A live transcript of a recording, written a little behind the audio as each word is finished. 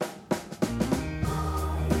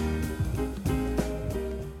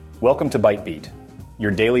Welcome to ByteBeat,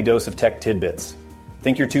 your daily dose of tech tidbits.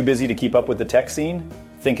 Think you're too busy to keep up with the tech scene?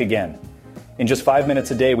 Think again. In just 5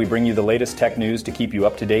 minutes a day, we bring you the latest tech news to keep you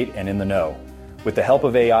up to date and in the know. With the help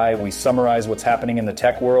of AI, we summarize what's happening in the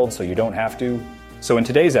tech world so you don't have to. So in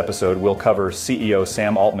today's episode, we'll cover CEO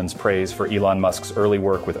Sam Altman's praise for Elon Musk's early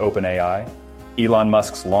work with OpenAI, Elon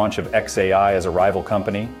Musk's launch of xAI as a rival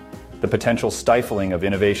company, the potential stifling of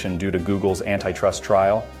innovation due to Google's antitrust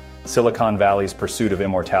trial, Silicon Valley's pursuit of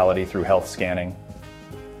immortality through health scanning,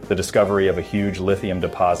 the discovery of a huge lithium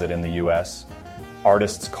deposit in the US,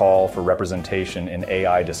 artists' call for representation in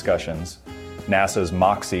AI discussions, NASA's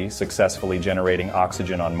MOXIE successfully generating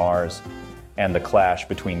oxygen on Mars, and the clash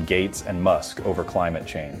between Gates and Musk over climate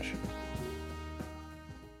change.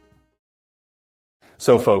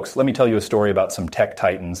 So folks, let me tell you a story about some tech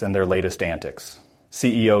titans and their latest antics.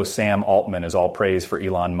 CEO Sam Altman is all praise for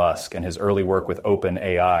Elon Musk and his early work with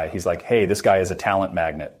OpenAI. He's like, hey, this guy is a talent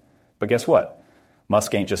magnet. But guess what?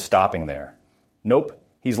 Musk ain't just stopping there. Nope,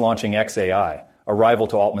 he's launching xAI, a rival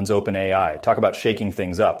to Altman's OpenAI. Talk about shaking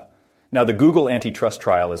things up. Now, the Google antitrust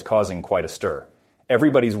trial is causing quite a stir.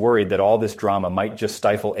 Everybody's worried that all this drama might just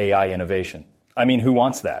stifle AI innovation. I mean, who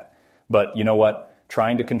wants that? But you know what?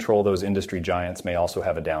 Trying to control those industry giants may also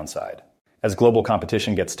have a downside. As global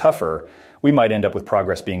competition gets tougher, we might end up with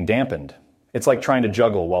progress being dampened. It's like trying to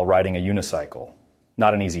juggle while riding a unicycle.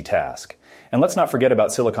 Not an easy task. And let's not forget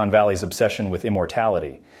about Silicon Valley's obsession with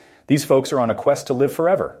immortality. These folks are on a quest to live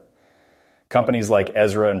forever. Companies like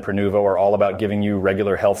Ezra and Prenuvo are all about giving you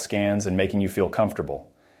regular health scans and making you feel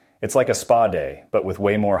comfortable. It's like a spa day, but with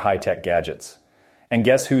way more high-tech gadgets. And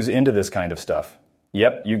guess who's into this kind of stuff?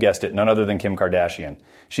 Yep, you guessed it, none other than Kim Kardashian.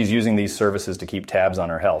 She's using these services to keep tabs on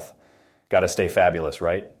her health. Gotta stay fabulous,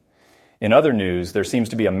 right? In other news, there seems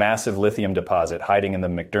to be a massive lithium deposit hiding in the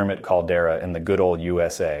McDermott caldera in the good old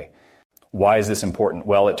USA. Why is this important?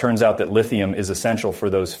 Well, it turns out that lithium is essential for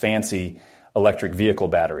those fancy electric vehicle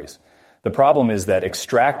batteries. The problem is that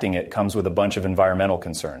extracting it comes with a bunch of environmental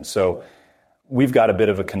concerns. So we've got a bit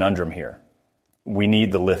of a conundrum here. We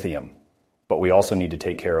need the lithium, but we also need to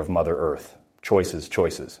take care of Mother Earth.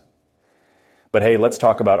 Choices. But hey, let's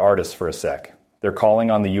talk about artists for a sec. They're calling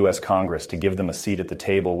on the US Congress to give them a seat at the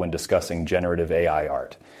table when discussing generative AI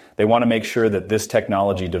art. They want to make sure that this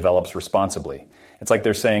technology develops responsibly. It's like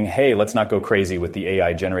they're saying, hey, let's not go crazy with the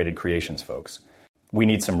AI-generated creations, folks. We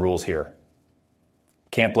need some rules here.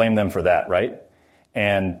 Can't blame them for that, right?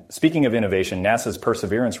 And speaking of innovation, NASA's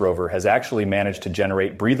Perseverance rover has actually managed to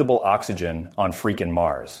generate breathable oxygen on freaking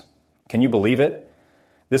Mars. Can you believe it?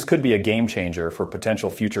 This could be a game changer for potential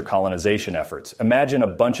future colonization efforts. Imagine a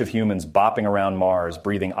bunch of humans bopping around Mars,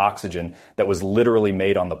 breathing oxygen that was literally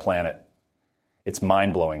made on the planet. It's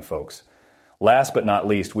mind-blowing, folks. Last but not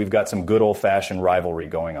least, we've got some good old-fashioned rivalry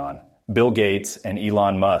going on. Bill Gates and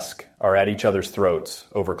Elon Musk are at each other's throats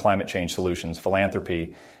over climate change solutions,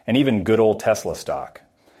 philanthropy, and even good old Tesla stock.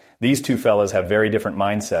 These two fellas have very different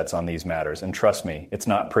mindsets on these matters, and trust me, it's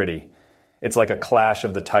not pretty. It's like a clash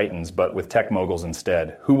of the titans, but with tech moguls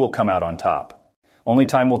instead. Who will come out on top? Only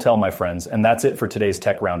time will tell, my friends, and that's it for today's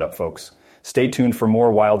Tech Roundup, folks. Stay tuned for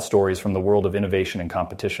more wild stories from the world of innovation and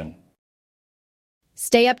competition.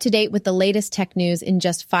 Stay up to date with the latest tech news in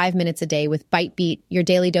just 5 minutes a day with ByteBeat, your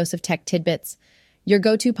daily dose of tech tidbits, your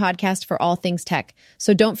go-to podcast for all things tech.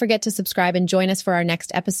 So don't forget to subscribe and join us for our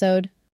next episode.